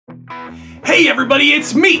Hey everybody,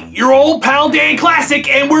 it's me, your old pal Dan Classic,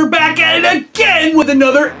 and we're back at it again with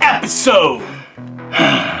another episode.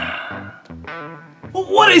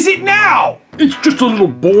 What is it now? It's just a little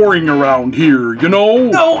boring around here, you know?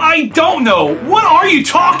 No, I don't know. What are you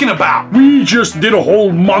talking about? We just did a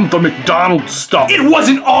whole month of McDonald's stuff. It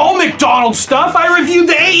wasn't all McDonald's stuff. I reviewed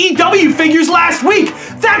the AEW figures last week.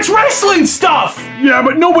 That's wrestling stuff. Yeah,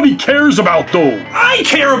 but nobody cares about those. I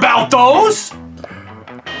care about those.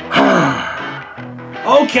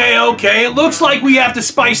 Okay. It looks like we have to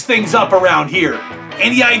spice things up around here.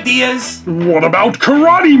 Any ideas? What about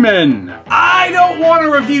Karate Men? I don't want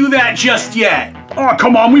to review that just yet. Oh,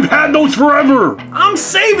 come on, we've had those forever. I'm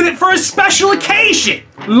saving it for a special occasion.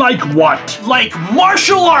 Like what? Like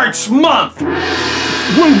Martial Arts Month.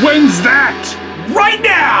 Well, when's that? Right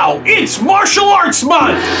now, it's Martial Arts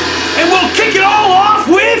Month. And we'll kick it all off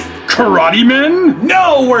with... Karate Men?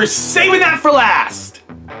 No, we're saving that for last.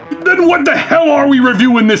 Then what the hell are we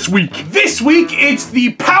reviewing this week? This week, it's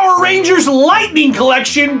the Power Rangers Lightning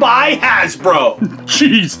Collection by Hasbro.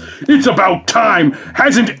 Jeez, it's about time.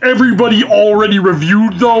 Hasn't everybody already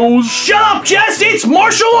reviewed those? Shut up, Jess! It's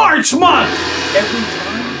Martial Arts Month! Every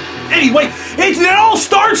time? Anyway, it all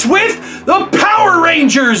starts with the Power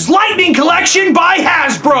Rangers Lightning Collection by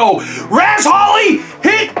Hasbro. Raz Holly,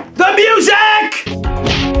 hit the music!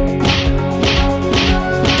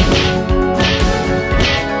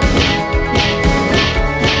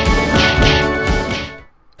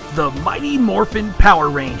 The Mighty Morphin Power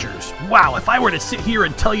Rangers. Wow, if I were to sit here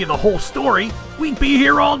and tell you the whole story, we'd be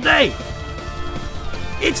here all day.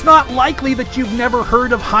 It's not likely that you've never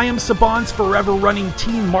heard of Hayao Saban's forever-running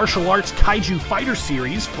teen martial arts kaiju fighter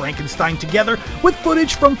series, Frankenstein Together, with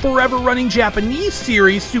footage from forever-running Japanese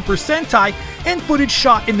series Super Sentai and footage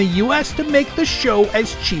shot in the US to make the show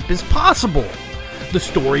as cheap as possible. The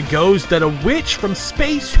story goes that a witch from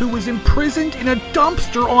space who was imprisoned in a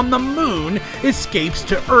dumpster on the moon escapes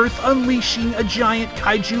to Earth, unleashing a giant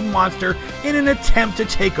kaiju monster in an attempt to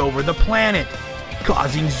take over the planet,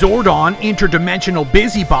 causing Zordon, interdimensional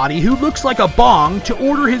busybody who looks like a bong, to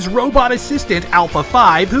order his robot assistant Alpha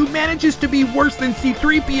 5, who manages to be worse than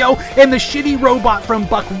C-3PO and the shitty robot from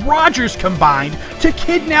Buck Rogers combined, to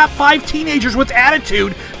kidnap 5 teenagers with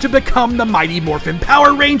attitude to become the Mighty Morphin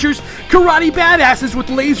Power Rangers, karate badasses with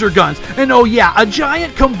laser guns, and oh yeah, a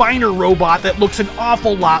giant combiner robot that looks an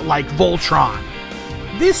awful lot like Voltron.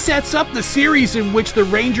 This sets up the series in which the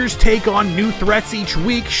Rangers take on new threats each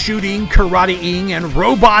week, shooting, karateing, and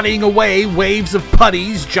roboting away waves of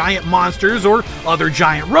putties, giant monsters, or other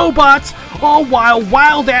giant robots, all while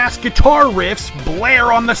wild-ass guitar riffs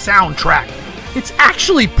blare on the soundtrack. It's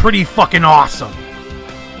actually pretty fucking awesome.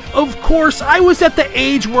 Of course, I was at the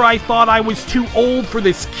age where I thought I was too old for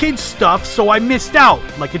this kid stuff, so I missed out,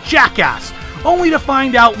 like a jackass, only to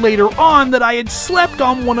find out later on that I had slept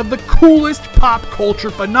on one of the coolest pop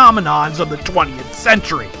culture phenomenons of the 20th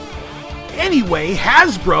century. Anyway,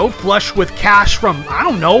 Hasbro, flush with cash from, I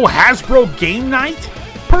don't know, Hasbro Game Night,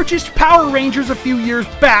 purchased Power Rangers a few years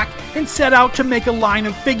back and set out to make a line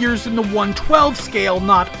of figures in the 1/12 scale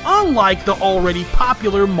not unlike the already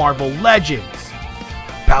popular Marvel Legends.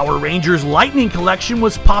 Power Rangers Lightning Collection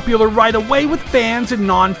was popular right away with fans and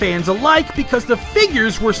non-fans alike because the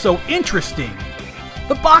figures were so interesting.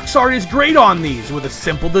 The box art is great on these, with a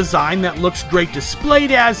simple design that looks great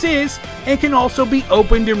displayed as is and can also be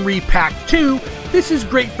opened and repacked too. This is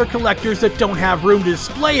great for collectors that don't have room to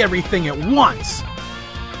display everything at once.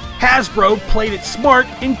 Hasbro played it smart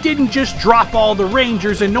and didn't just drop all the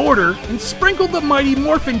Rangers in order and sprinkled the Mighty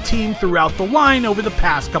Morphin team throughout the line over the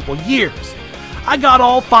past couple years. I got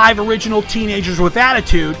all 5 original teenagers with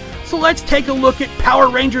attitude, so let's take a look at Power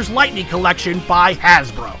Rangers Lightning Collection by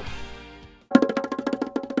Hasbro.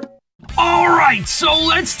 Alright, so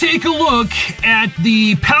let's take a look at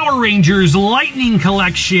the Power Rangers Lightning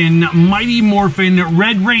Collection Mighty Morphin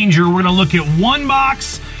Red Ranger. We're going to look at one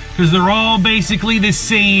box, because they're all basically the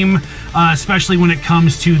same, especially when it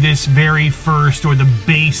comes to this very first, or the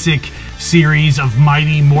basic series of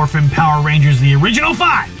Mighty Morphin Power Rangers, the original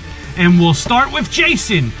 5. And we'll start with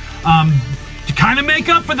Jason, to kind of make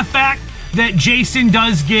up for the fact that Jason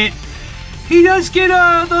does get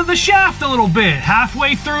the shaft a little bit.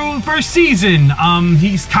 Halfway through first season,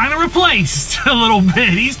 he's kind of replaced a little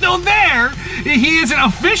bit. He's still there. He isn't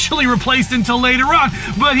officially replaced until later on,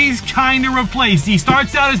 but he's kind of replaced. He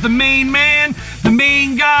starts out as the main man, the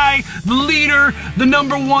main guy, the leader, the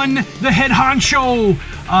number 1, the head honcho,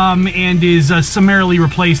 and is summarily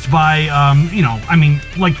replaced by,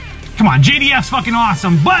 come on, JDF's fucking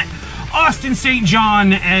awesome, but Austin St.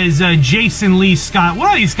 John as Jason Lee Scott. What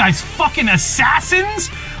are these guys, fucking assassins?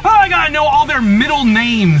 Oh, I gotta know all their middle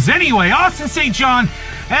names. Anyway, Austin St. John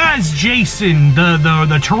as Jason,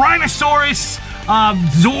 the Tyrannosaurus,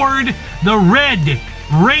 Zord, the Red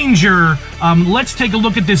Ranger. Let's take a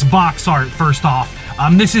look at this box art first off.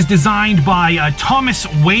 This is designed by Thomas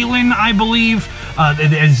Whalen, I believe.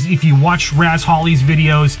 As if you watch Raz Holly's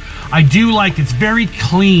videos, I do like it's very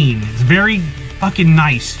clean. It's very fucking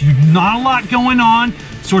nice. Not a lot going on,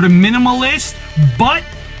 sort of minimalist, but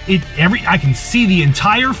I can see the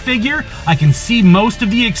entire figure. I can see most of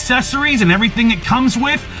the accessories and everything it comes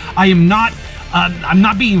with. I'm not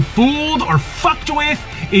being fooled or fucked with.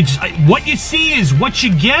 It's what you see is what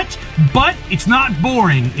you get, but it's not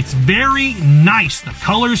boring. It's very nice. The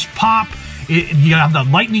colors pop. You have the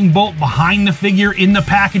lightning bolt behind the figure in the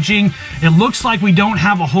packaging. It looks like we don't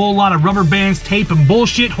have a whole lot of rubber bands, tape, and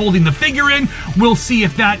bullshit holding the figure in. We'll see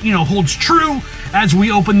if that, holds true as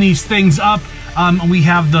we open these things up. We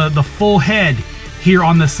have the full head here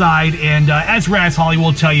on the side, and as Raz Holly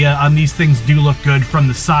will tell you, these things do look good from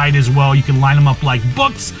the side as well. You can line them up like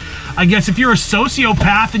books. I guess if you're a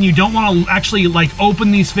sociopath and you don't want to actually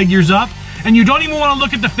open these figures up, and you don't even want to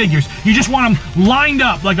look at the figures, you just want them lined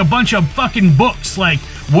up like a bunch of fucking books. Like,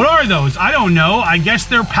 what are those? I don't know. I guess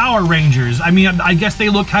they're Power Rangers. I mean, I guess they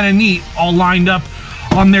look kind of neat, all lined up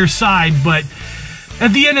on their side, but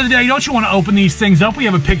at the end of the day, don't you want to open these things up? We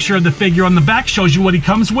have a picture of the figure on the back, shows you what he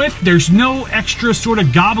comes with. There's no extra sort of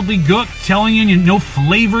gobbledygook telling you, no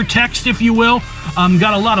flavor text, if you will.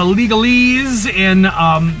 Got a lot of legalese and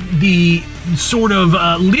the sort of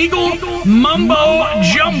legal mumbo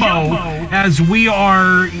jumbo, as we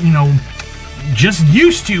are, just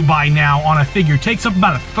used to by now on a figure. Takes up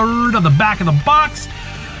about a third of the back of the box.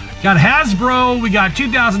 Got Hasbro, we got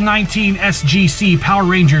 2019 SGC Power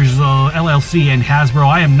Rangers LLC and Hasbro.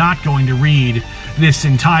 I am not going to read this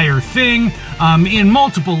entire thing in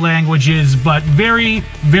multiple languages, but very,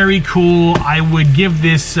 very cool. I would give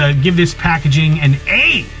this packaging an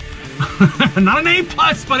A. Not an A+,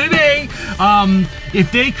 but an A.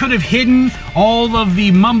 If they could have hidden all of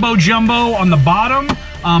the mumbo jumbo on the bottom,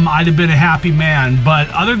 I'd have been a happy man. But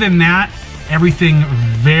other than that, everything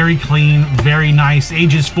very clean, very nice,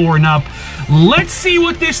 ages 4 and up. Let's see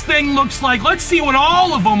what this thing looks like. Let's see what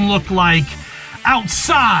all of them look like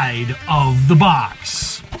outside of the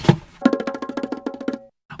box.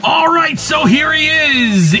 All right, so here he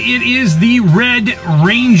is. It is the Red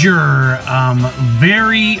Ranger.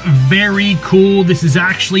 Very, very cool. This is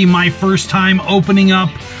actually my first time opening up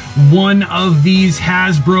one of these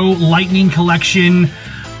Hasbro Lightning Collection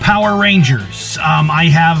Power Rangers. I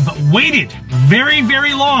have waited very,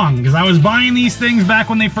 very long because I was buying these things back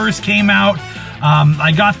when they first came out.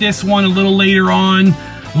 I got this one a little later on.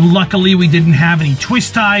 Luckily, we didn't have any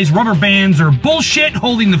twist ties, rubber bands, or bullshit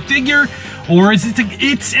holding the figure, or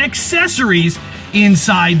its accessories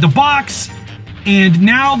inside the box. And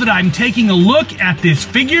now that I'm taking a look at this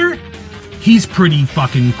figure, he's pretty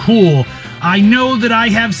fucking cool. I know that I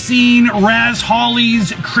have seen Raz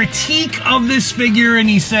Holly's critique of this figure, and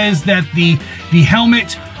he says that the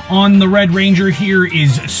helmet on the Red Ranger here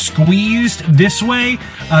is squeezed this way.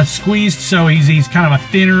 Squeezed so he's kind of a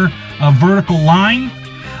thinner vertical line.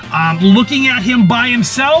 Looking at him by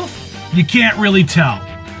himself, you can't really tell.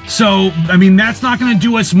 So, I mean, that's not going to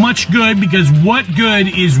do us much good, because what good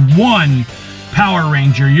is one Power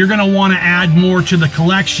Ranger? You're going to want to add more to the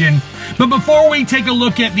collection. But before we take a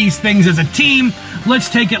look at these things as a team, let's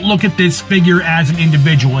take a look at this figure as an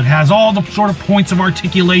individual. It has all the sort of points of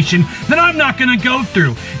articulation that I'm not going to go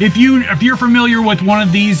through. If you're familiar with one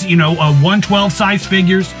of these, 1/12 size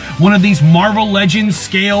figures, one of these Marvel Legends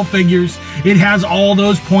scale figures, it has all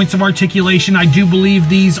those points of articulation. I do believe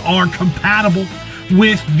these are compatible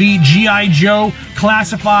with the G.I. Joe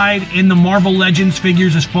classified in the Marvel Legends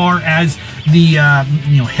figures as far as the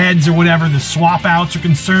heads or whatever, the swap outs are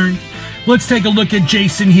concerned. Let's take a look at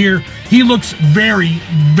Jason here. He looks very,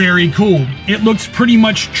 very cool. It looks pretty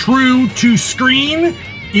much true to screen,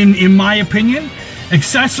 in my opinion.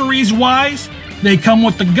 Accessories wise, they come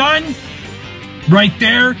with the gun right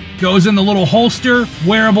there, goes in the little holster,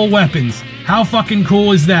 wearable weapons. How fucking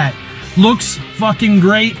cool is that? Looks fucking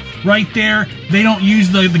great right there. They don't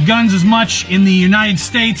use the guns as much in the United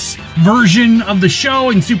States version of the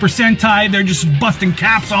show. In Super Sentai, they're just busting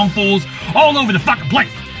caps on fools all over the fucking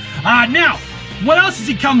place. Now, what else does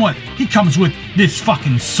he come with? He comes with this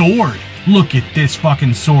fucking sword. Look at this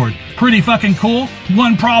fucking sword. Pretty fucking cool.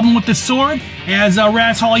 One problem with the sword, as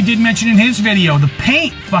Raz Holly did mention in his video, the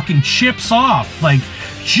paint fucking chips off. Like,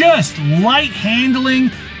 just light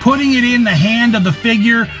handling, putting it in the hand of the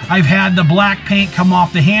figure. I've had the black paint come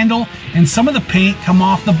off the handle, and some of the paint come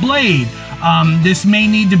off the blade. This may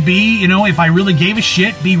need to be, you know, if I really gave a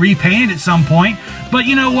shit, be repainted at some point. But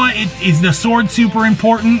you know what? Is the sword super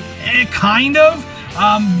important? Kind of.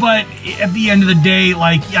 But at the end of the day,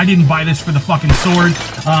 like, I didn't buy this for the fucking sword.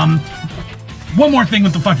 One more thing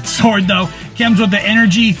with the fucking sword, though. Comes with the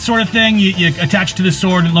energy sort of thing. You attach to the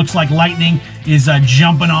sword, it looks like lightning is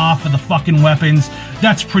jumping off of the fucking weapons.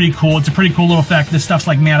 That's pretty cool. It's a pretty cool little effect. This stuff's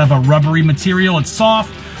like made out of a rubbery material. It's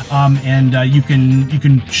soft, and you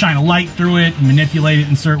can shine a light through it, and manipulate it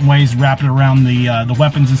in certain ways, wrap it around the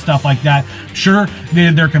weapons and stuff like that. Sure,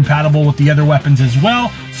 they're compatible with the other weapons as well.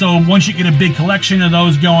 So once you get a big collection of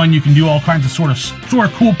those going, you can do all kinds of sort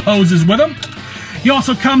of cool poses with them. He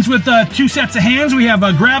also comes with 2 sets of hands. We have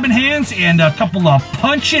grabbing hands and a couple of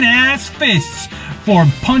punching ass fists for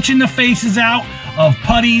punching the faces out of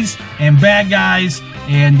putties and bad guys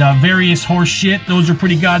and various horse shit. Those are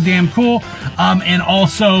pretty goddamn cool. And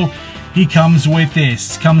also, he comes with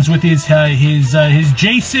this. Comes with his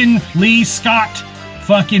Jason Lee Scott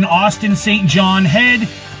fucking Austin St. John head.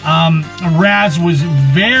 Raz was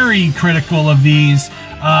very critical of these.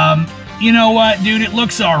 You know what, dude? It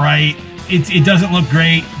looks alright. It doesn't look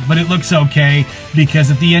great, but it looks okay,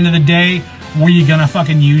 because at the end of the day, were you gonna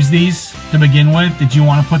fucking use these to begin with? Did you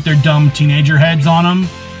want to put their dumb teenager heads on them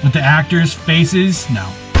with the actors' faces? No.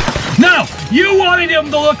 No! You wanted him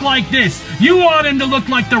to look like this. You want him to look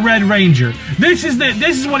like the Red Ranger. This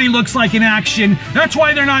is what he looks like in action. That's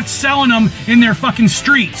why they're not selling them in their fucking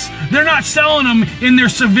streets. They're not selling them in their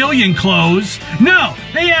civilian clothes. No,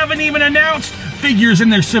 they haven't even announced figures in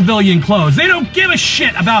their civilian clothes. They don't give a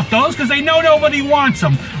shit about those because they know nobody wants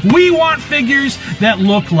them. We want figures that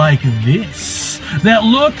look like this. That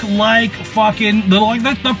look like fucking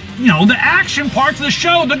the action parts of the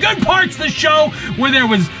show, the good parts of the show, where there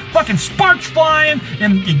was fucking sparks flying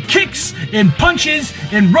and kicks and punches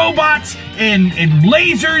and robots and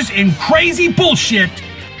lasers and crazy bullshit.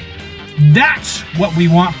 That's what we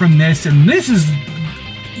want from this, and this is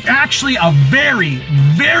actually a very,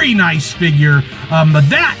 very nice figure, but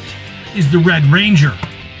that is the Red Ranger.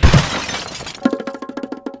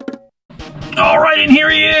 Alright, and here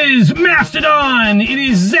he is, Mastodon! It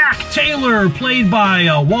is Zach Taylor, played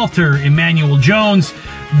by Walter Emmanuel Jones,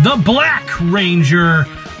 the Black Ranger.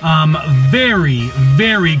 Very,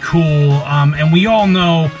 very cool, and we all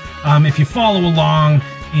know, if you follow along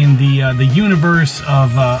in the universe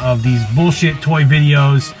of these bullshit toy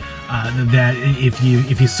videos, that if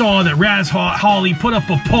you saw that Raz Holly put up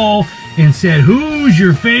a poll and said, who's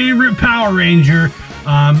your favorite Power Ranger,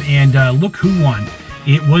 and look who won.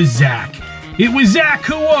 It was Zach. It was Zach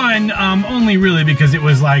who won, only really because it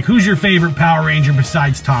was like, who's your favorite Power Ranger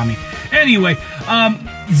besides Tommy? Anyway,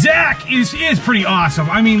 Zach is pretty awesome.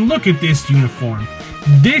 I mean, look at this uniform.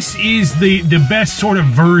 This is the best sort of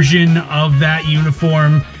version of that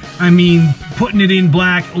uniform. I mean, putting it in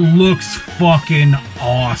black looks fucking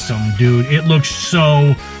awesome, dude. It looks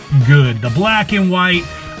so good. The black and white,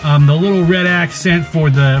 the little red accent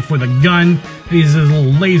for the gun. There's a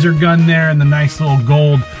little laser gun there, and the nice little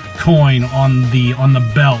gold coin on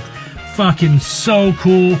the belt. Fucking so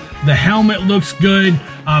cool. The helmet looks good.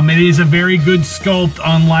 It is a very good sculpt,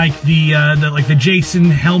 unlike the Jason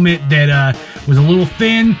helmet that was a little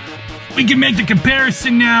thin. We can make the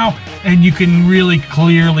comparison now, and you can really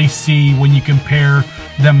clearly see when you compare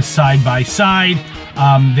them side by side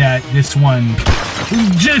that this one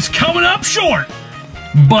just coming up short.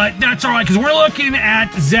 But that's alright, because we're looking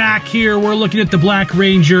at Zach here. We're looking at the Black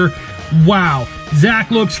Ranger. Wow.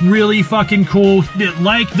 Zach looks really fucking cool.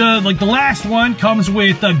 Like the last one, comes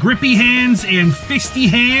with grippy hands and fisty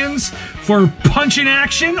hands for punching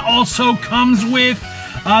action. Also comes with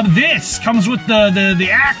this. Comes with the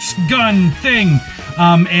axe gun thing.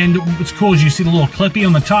 And what's cool is you see the little clippy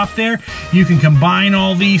on the top there. You can combine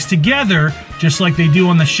all these together, just like they do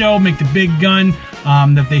on the show, make the big gun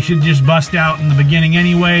that they should just bust out in the beginning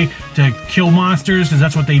anyway to kill monsters, because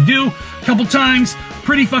that's what they do a couple times.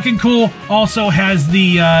 Pretty fucking cool. Also has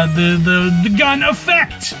the gun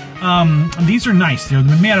effect. These are nice. They're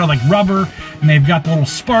made out of like rubber, and they've got the little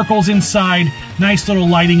sparkles inside. Nice little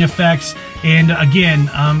lighting effects. And again,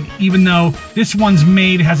 even though this one's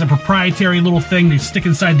has a proprietary little thing to stick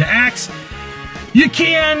inside the axe, you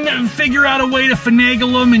can figure out a way to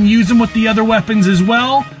finagle them and use them with the other weapons as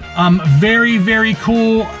well. Very, very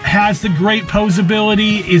cool. Has the great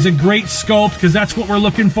posability, is a great sculpt, because that's what we're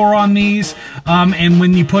looking for on these. And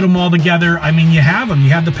when you put them all together, I mean, you have them. You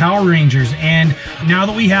have the Power Rangers. And now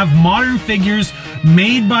that we have modern figures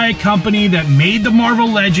made by a company that made the Marvel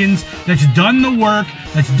Legends, that's done the work,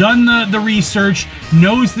 that's done the research,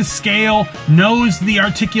 knows the scale, knows the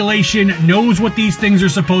articulation, knows what these things are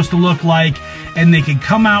supposed to look like, and they can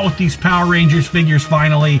come out with these Power Rangers figures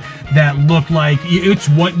finally that look like it's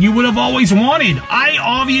what you would have always wanted.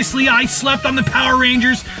 I slept on the Power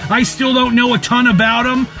Rangers. I still don't know a ton about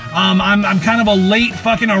them. I'm kind of a late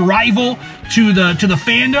fucking arrival to the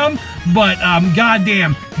fandom, but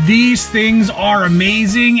goddamn, these things are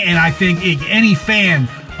amazing, and I think any fan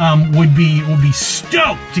would be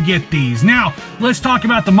stoked to get these. Now, let's talk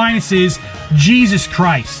about the minuses. Jesus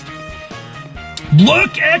Christ.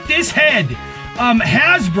 Look at this head.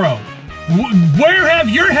 Hasbro, where have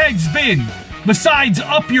your heads been besides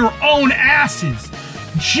up your own asses?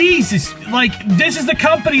 Jesus, like, this is the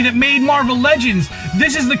company that made Marvel Legends.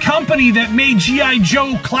 This is the company that made G.I.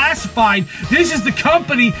 Joe Classified. This is the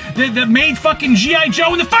company that made fucking G.I.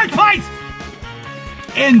 Joe in the first place!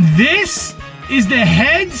 And this is the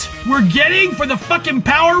heads we're getting for the fucking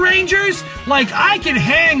Power Rangers? Like, I can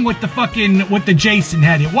hang with the Jason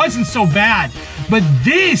head. It wasn't so bad. But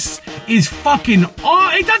this is fucking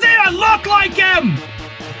it doesn't even look like him!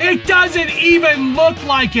 It doesn't even look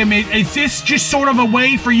like him. Is this just sort of a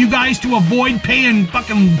way for you guys to avoid paying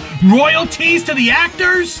fucking royalties to the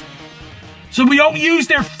actors? So we don't use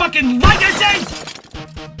their fucking likenesses?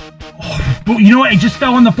 But you know what? It just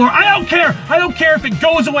fell on the floor. I don't care. I don't care if it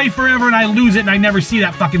goes away forever and I lose it and I never see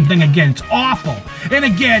that fucking thing again. It's awful. And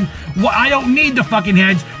again, I don't need the fucking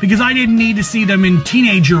heads because I didn't need to see them in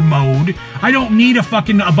teenager mode. I don't need a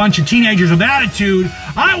bunch of teenagers with attitude.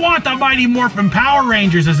 I want the Mighty Morphin Power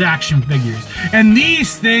Rangers as action figures. And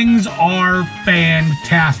these things are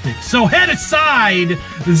fantastic. So head aside,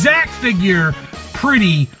 the Zack figure,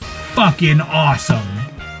 pretty fucking awesome.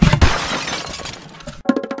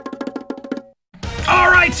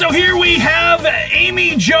 Alright, so here we have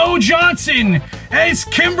Amy Jo Johnson as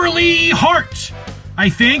Kimberly Hart. I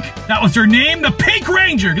think that was her name, the Pink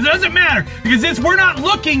Ranger, because it doesn't matter, because we're not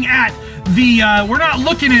looking at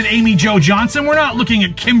Amy Jo Johnson, we're not looking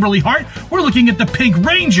at Kimberly Hart, we're looking at the Pink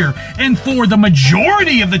Ranger. And for the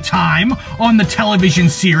majority of the time on the television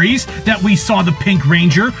series that we saw the Pink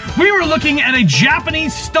Ranger, we were looking at a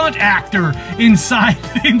Japanese stunt actor inside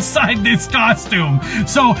this costume.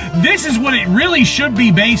 So this is what it really should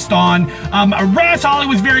be based on. Raz Holly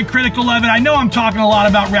was very critical of it. I know I'm talking a lot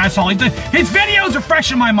about Raz Holly. His videos are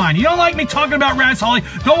fresh in my mind. You don't like me talking about Raz Holly?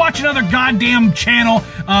 Go watch another goddamn channel.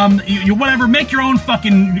 Whatever, make your own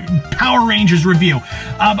fucking Power Rangers review.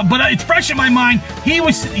 But it's fresh in my mind. He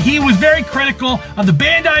was very critical of the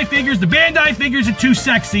Bandai figures. The Bandai figures are too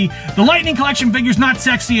sexy. The Lightning Collection figures not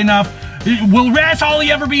sexy enough. Will Raz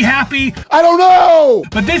Holly ever be happy? I don't know!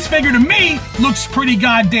 But this figure to me looks pretty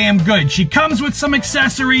goddamn good. She comes with some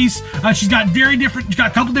accessories. She's got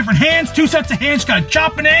a couple different hands, 2 sets of hands. She's got a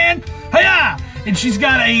chopping hand. Hiya! And she's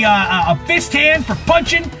got a fist hand for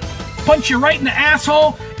punching. Punch you right in the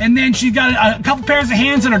asshole, and then she's got a couple pairs of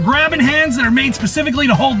hands that are grabbing hands that are made specifically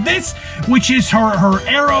to hold this, which is her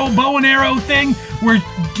arrow, bow and arrow thing, where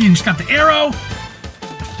she's got the arrow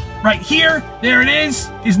right here. There it is.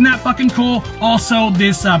 Isn't that fucking cool? Also,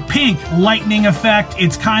 this pink lightning effect.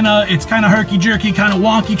 It's kind of herky-jerky, kind of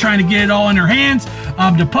wonky, trying to get it all in her hands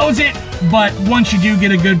to pose it. But once you do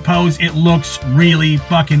get a good pose, it looks really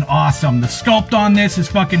fucking awesome. The sculpt on this is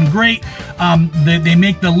fucking great. They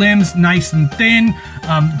make the limbs nice and thin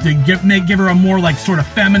to give her a more like sort of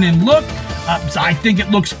feminine look. So I think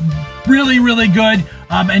it looks really, really good.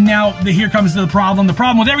 And now here comes the problem. The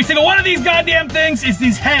problem with every single one of these goddamn things is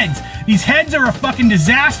these heads. These heads are a fucking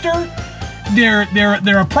disaster.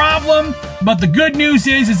 They're a problem. But the good news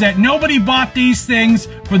is that nobody bought these things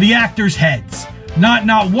for the actors' heads.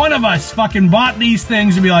 Not one of us fucking bought these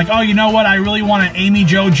things to be like, oh, you know what? I really want an Amy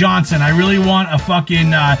Jo Johnson. I really want a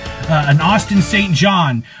fucking an Austin St.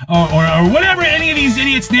 John or whatever any of these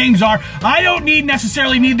idiots' names are. I don't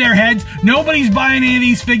necessarily need their heads. Nobody's buying any of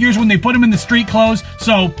these figures when they put them in the street clothes.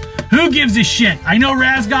 So who gives a shit? I know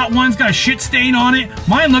Raz got one. It's got a shit stain on it.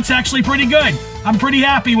 Mine looks actually pretty good. I'm pretty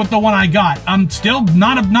happy with the one I got. Still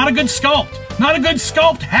not a good sculpt. Not a good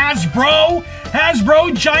sculpt.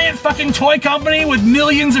 Hasbro, giant fucking toy company with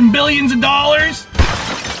millions and billions of dollars.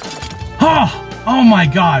 Oh my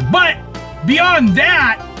god. But beyond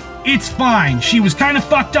that, it's fine. She was kind of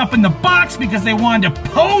fucked up in the box because they wanted to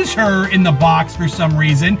pose her in the box for some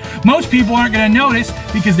reason. Most people aren't going to notice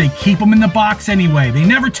because they keep them in the box anyway. They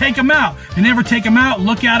never take them out.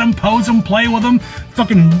 Look at them, pose them, play with them,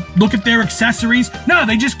 fucking look at their accessories. No,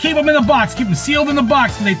 they just keep them in the box, keep them sealed in the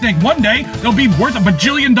box, and they think one day they'll be worth $1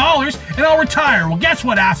 bajillion and I'll retire. Well, guess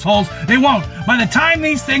what, assholes? They won't. By the time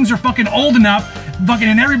these things are fucking old enough, fucking,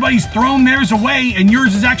 and everybody's thrown theirs away, and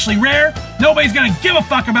yours is actually rare, nobody's gonna give a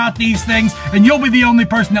fuck about these things, and you'll be the only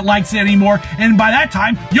person that likes it anymore, and by that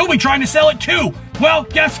time, you'll be trying to sell it too. Well,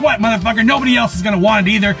 guess what, motherfucker? Nobody else is gonna want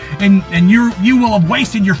it either, and you will have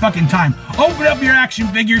wasted your fucking time. Open up your action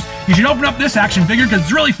figures. You should open up this action figure because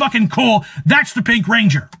it's really fucking cool. That's the Pink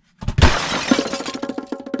Ranger.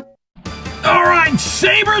 Alright,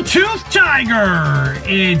 Saber-Toothed Tiger.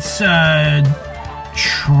 It's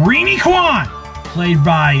Trini Kwan, played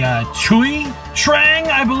by Chui Trang,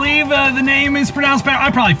 I believe the name is pronounced.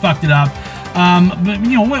 I probably fucked it up. But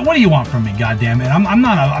you know, what do you want from me? Goddamn it! I'm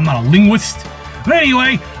not a linguist. But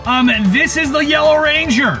anyway, this is the Yellow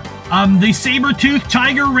Ranger, the Saber-Toothed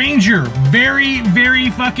Tiger Ranger. Very, very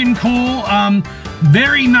fucking cool.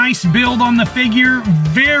 Very nice build on the figure.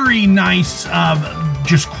 Very nice,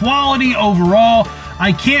 just quality overall.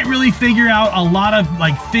 I can't really figure out a lot of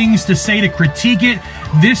like things to say to critique it.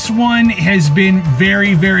 This one has been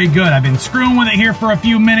very, very good. I've been screwing with it here for a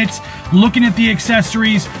few minutes, looking at the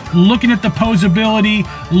accessories, looking at the posability,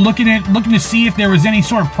 looking to see if there was any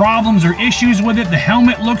sort of problems or issues with it. The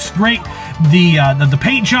helmet looks great. The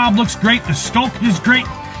paint job looks great. The sculpt is great.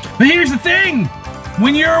 But here's the thing.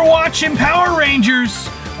 When you're watching Power Rangers,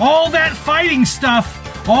 all that fighting stuff,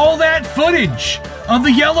 all that footage of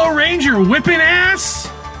the Yellow Ranger whipping ass,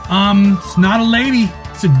 it's not a lady.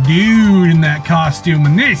 It's a dude in that costume,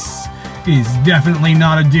 and this is definitely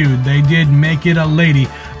not a dude. They did make it a lady,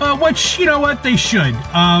 which, you know what, they should.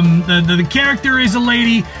 The character is a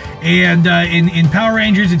lady, and in Power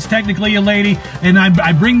Rangers, it's technically a lady, and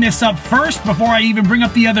I bring this up first before I even bring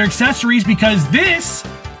up the other accessories, because this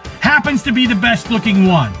happens to be the best looking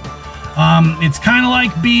one. It's kind of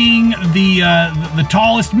like being the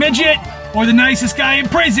tallest midget or the nicest guy in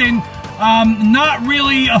prison. Not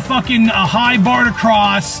really a high bar to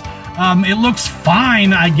cross. It looks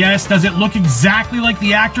fine, I guess. Does it look exactly like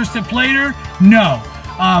the actress that played her? No.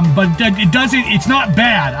 But it doesn't, it's not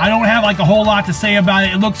bad. I don't have like a whole lot to say about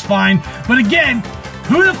it. It looks fine. But again,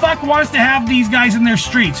 who the fuck wants to have these guys in their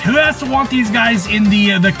streets? Who has to want these guys in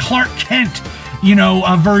the Clark Kent, you know,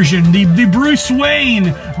 version, the Bruce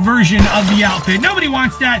Wayne version of the outfit? Nobody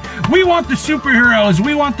wants that. We want the superheroes.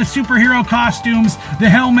 We want the superhero costumes, the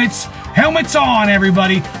helmets. Helmets on,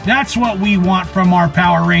 everybody. That's what we want from our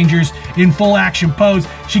Power Rangers in full action pose.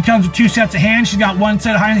 She comes with 2 sets of hands. She's got 1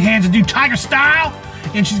 set of hands to do tiger style,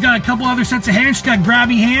 and she's got a couple other sets of hands. She's got a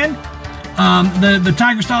grabby hand. The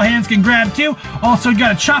tiger style hands can grab too. Also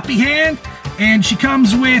got a choppy hand, and she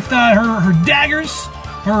comes with her daggers,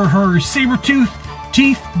 her saber-tooth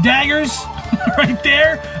teeth daggers right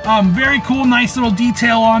there. Very cool, nice little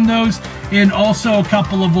detail on those, and also a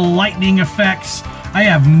couple of lightning effects. I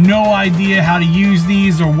have no idea how to use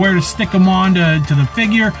these or where to stick them on to the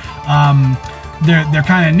figure. They're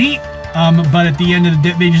kind of neat, but at the end of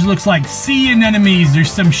the day, they just looks like sea anemones or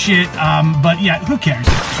some shit. But yeah, who cares?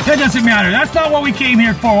 That doesn't matter. That's not what we came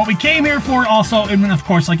here for. What we came here for also, and of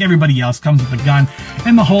course, like everybody else, comes with a gun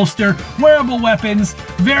and the holster, wearable weapons.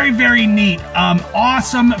 Very, very neat.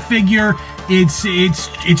 Awesome figure. It's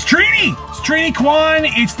Trini. It's Trini Kwan.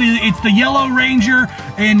 It's the Yellow Ranger,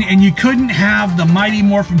 and you couldn't have the Mighty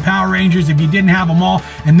Morphin Power Rangers if you didn't have them all.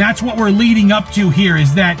 And that's what we're leading up to here,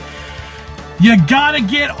 is that you gotta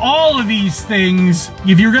get all of these things.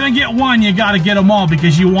 If you're gonna get one, you gotta get them all,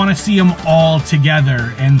 because you want to see them all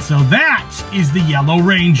together. And so that is the Yellow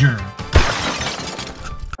Ranger.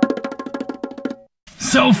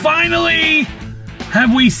 So finally,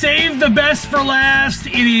 have we saved the best for last?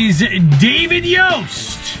 It is David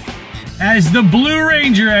Yost as the Blue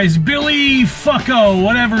Ranger, as Billy Fucko,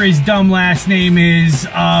 whatever his dumb last name is.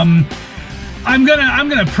 I'm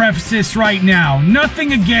gonna preface this right now.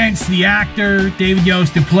 Nothing against the actor David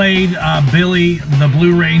Yost who played Billy the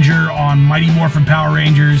Blue Ranger on Mighty Morphin Power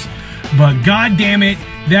Rangers, but god damn it,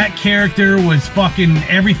 that character was fucking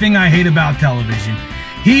everything I hate about television.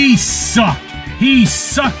 He sucked. He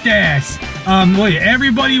sucked ass.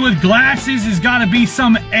 Everybody with glasses has got to be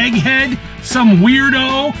some egghead, some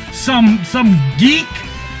weirdo, some geek,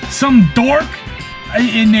 some dork,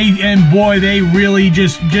 and boy, they really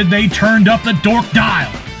they turned up the dork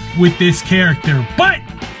dial with this character. But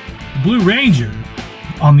the Blue Ranger,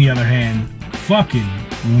 on the other hand, fucking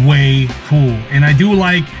way cool. And I do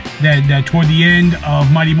like that toward the end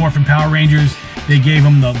of Mighty Morphin Power Rangers, they gave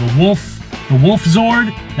him the wolf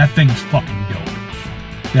Zord. That thing's fucking dope.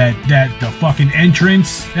 The fucking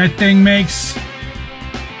entrance that thing makes,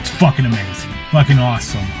 it's fucking amazing, fucking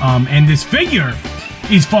awesome. And this figure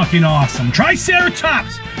is fucking awesome.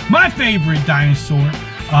 Triceratops, my favorite dinosaur.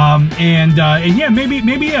 And yeah, maybe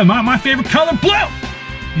my favorite color, blue.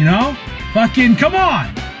 You know, fucking come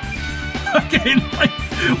on. fucking, like,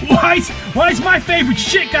 why's my favorite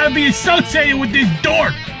shit gotta be associated with this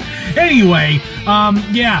dork? Anyway,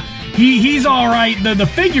 yeah, he's all right. The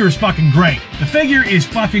figure is fucking great. The figure is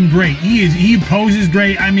fucking great. He poses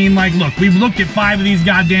great. I mean, like, look, we've looked at 5 of these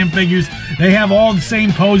goddamn figures. They have all the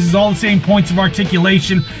same poses, all the same points of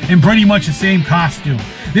articulation, and pretty much the same costume.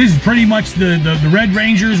 This is pretty much the Red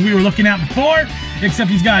Rangers we were looking at before, except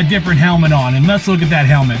he's got a different helmet on. And let's look at that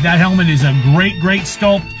helmet. That helmet is a great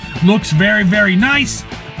sculpt. Looks very, very nice.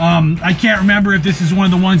 I can't remember if this is one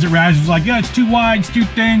of the ones that Raz was like, yeah, it's too wide, it's too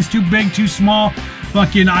thin, it's too big, too small.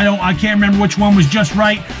 Fucking, I can't remember which one was just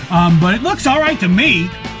right. But it looks all right to me,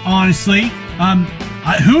 honestly.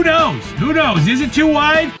 Who knows? Who knows? Is it too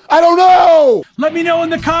wide? I don't know! Let me know in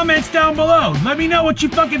the comments down below. Let me know what you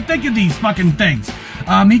fucking think of these fucking things.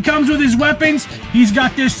 He comes with his weapons. He's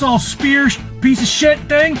got this all spear piece of shit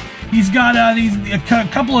thing. He's got a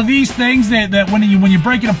couple of these things that when you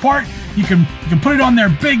break it apart, you can put it on their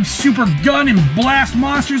big super gun and blast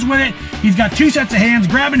monsters with it. He's got 2 sets of hands,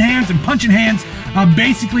 grabbing hands and punching hands.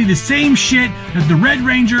 Basically the same shit that the Red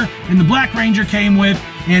Ranger and the Black Ranger came with,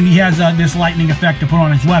 and he has this lightning effect to put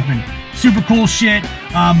on his weapon. Super cool shit.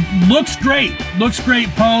 Looks great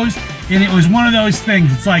posed, and it was one of those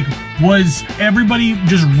things. It's like, was everybody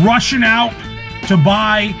just rushing out to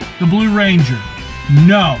buy the Blue Ranger?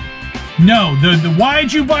 No. The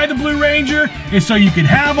why'd you buy the Blue Ranger is so you could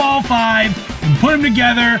have all 5 and put them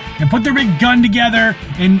together and put their big gun together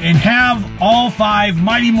and have all 5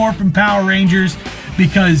 Mighty Morphin Power Rangers,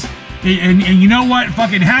 because and you know what?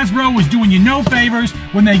 Fucking Hasbro was doing you no favors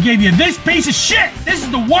when they gave you this piece of shit. This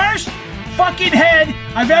is the worst fucking head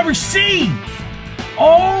I've ever seen.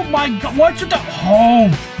 Oh my god, what's with the, oh,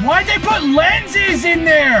 why'd they put lenses in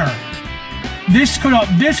there? This could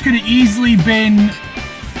have easily been,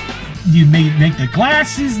 you make the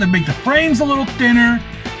glasses, they make the frames a little thinner,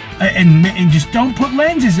 and just don't put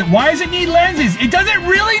lenses. Why does it need lenses? It doesn't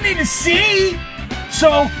really need to see,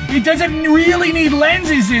 so it doesn't really need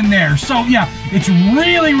lenses in there. So yeah, it's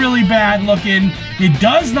really bad looking. It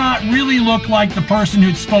does not really look like the person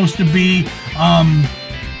it's supposed to be.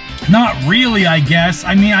 Not really, I guess.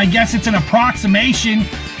 I mean, I guess it's an approximation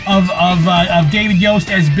of David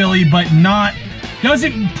Yost as Billy, but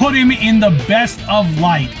doesn't put him in the best of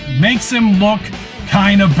light. Makes him look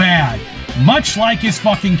kind of bad, much like his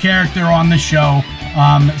fucking character on the show.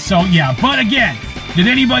 So yeah, but again, did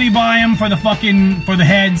anybody buy him for the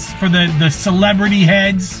heads, for the celebrity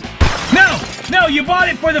heads? No, you bought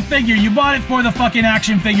it for the figure. You bought it for the fucking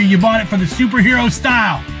action figure. You bought it for the superhero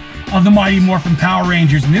style of the Mighty Morphin Power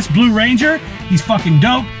Rangers. And this Blue Ranger, he's fucking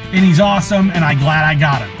dope, and he's awesome, and I'm glad I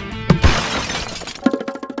got him.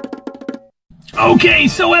 Okay,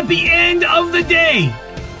 so at the end of the day,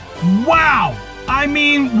 wow. I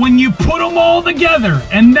mean, when you put them all together,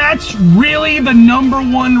 and that's really the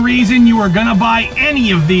 #1 reason you were gonna buy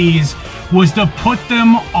any of these, was to put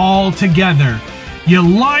them all together. You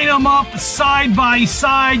line them up side by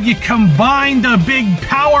side, you combine the big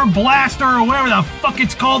power blaster or whatever the fuck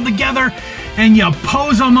it's called together, and you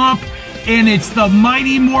pose them up, and it's the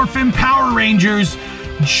Mighty Morphin Power Rangers,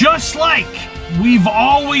 just like we've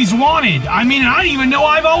always wanted. I mean, I didn't even know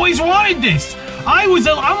I've always wanted this. I'm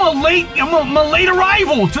a late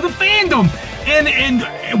arrival to the fandom, and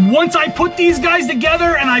once I put these guys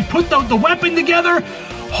together and I put the weapon together,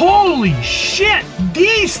 holy shit,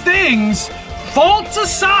 these things, faults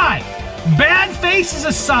aside, bad faces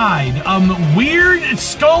aside, weird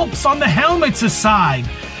sculpts on the helmets aside,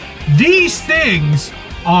 these things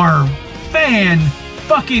are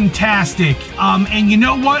fan-fucking-tastic. And you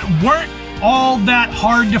know what? Weren't all that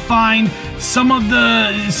hard to find. Some of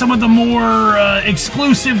the more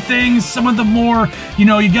exclusive things, some of the more, you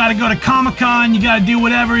know, you gotta go to Comic-Con, you gotta do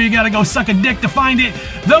whatever, you gotta go suck a dick to find it.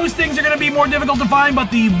 Those things are gonna be more difficult to find, but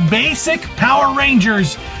the basic Power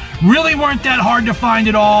Rangers really weren't that hard to find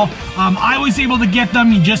at all. I was able to get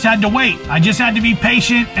them, you just had to wait. I just had to be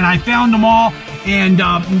patient, and I found them all. And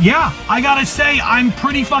yeah, I gotta say, I'm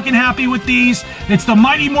pretty fucking happy with these. It's the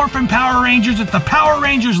Mighty Morphin Power Rangers. It's the Power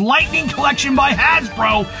Rangers Lightning Collection by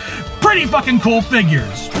Hasbro. Pretty fucking cool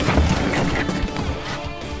figures.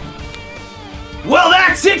 Well,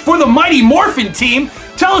 that's it for the Mighty Morphin team.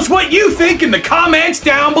 Tell us what you think in the comments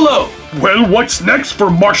down below. Well, what's next for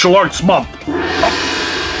Martial Arts Month?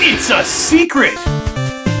 It's a secret.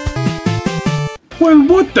 Well,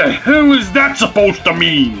 what the hell is that supposed to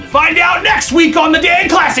mean? Find out next week on the Dan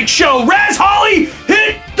Classic Show. Raz Holly,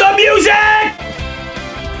 hit the music!